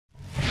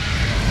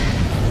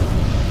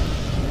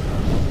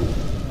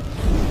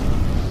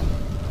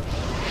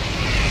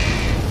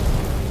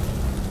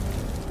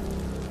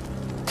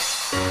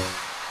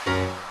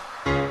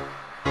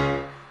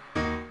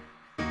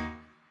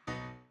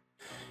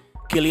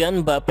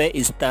Kylian Mbappe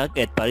is stuck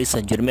at Paris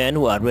Saint-Germain,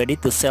 who are ready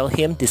to sell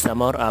him this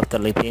summer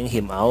after leaving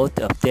him out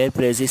of their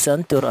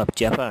pre-season tour of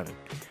Japan.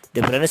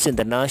 The French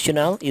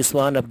international is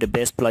one of the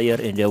best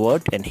players in the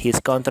world, and his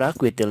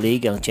contract with the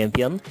league young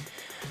champion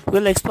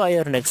will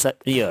expire next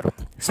year.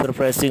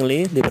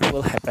 Surprisingly,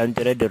 Liverpool have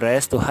entered the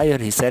race to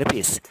hire his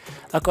service.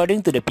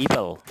 According to the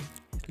People,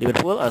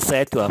 Liverpool are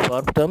set to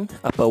afford him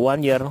of a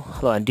one-year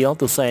loan deal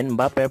to sign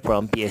Mbappe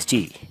from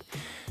PSG.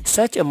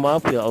 Such a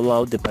move will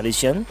allow the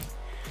Parisian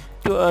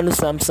to earn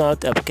some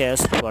sort of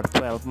cash for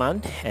 12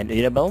 months and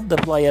enable the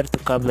player to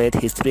complete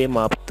his dream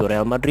move to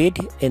Real Madrid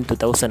in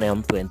 2024.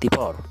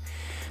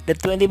 The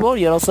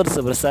 24-year-old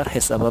superstar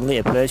has openly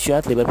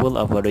appreciated Liverpool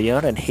over the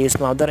year, and his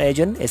mother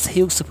agent is a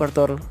huge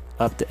supporter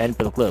of the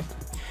NFL club.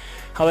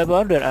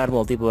 However, there are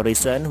multiple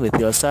reasons we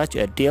feel such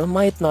a deal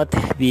might not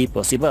be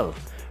possible.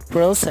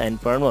 Pros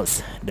and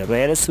foremost, the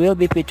Reds will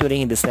be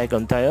featuring in the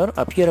second tier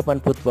of European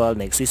football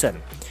next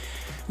season.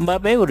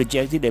 Mbappe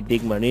rejected a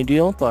big money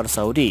deal for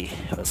Saudi,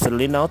 but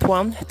certainly not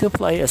one to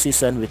play a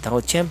season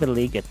without Champions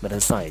League at their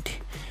side.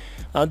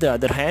 On the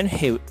other hand,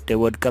 the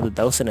World Cup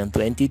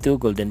 2022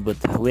 Golden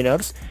Boot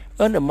winners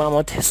earn a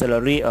mammoth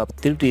salary of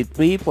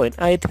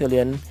 £33.8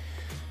 million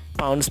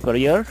per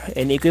year,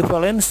 an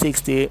equivalent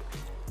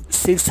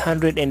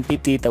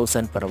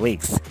 $650,000 per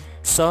week.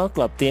 So,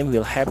 club team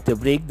will have to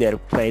break their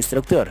pay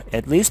structure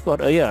at least for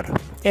a year,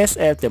 as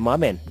at the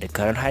moment, the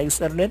current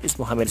highest earner is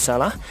Mohamed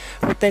Salah,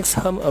 who takes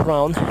home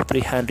around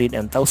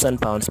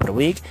 £300,000 per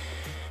week,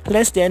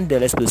 less than the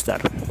last booster.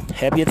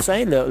 Have you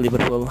said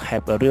Liverpool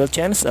have a real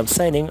chance of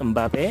signing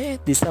Mbappe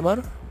this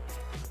summer?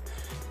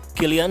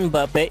 Kylian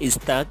Mbappe is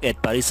stuck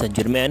at Paris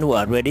Saint-Germain, who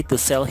are ready to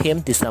sell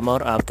him this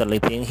summer after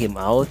leaving him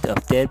out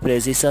of their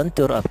pre-season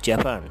tour of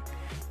Japan.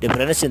 The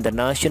French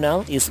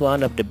international is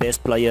one of the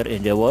best players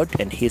in the world,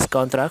 and his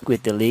contract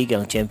with the league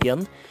young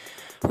champion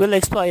will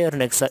expire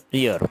next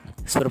year.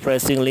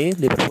 Surprisingly,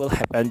 Liverpool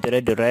have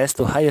entered the race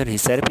to hire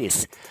his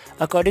service.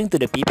 According to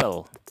the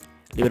People,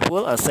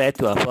 Liverpool are set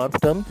to afford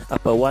him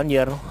of a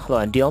one-year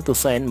loan deal to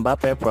sign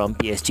Mbappe from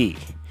PSG.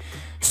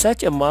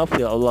 Such a move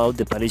will allow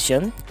the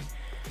Parisian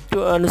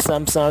to earn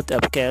some sort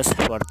of cash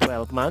for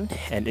 12 months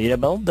and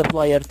enable the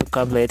player to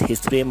complete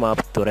his dream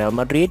move to Real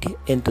Madrid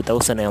in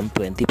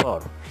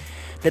 2024.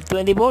 The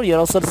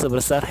 24-year-old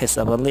superstar has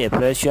openly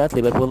appreciated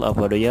Liverpool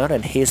over the year,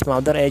 and his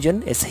mother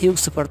agent is a huge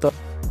supporter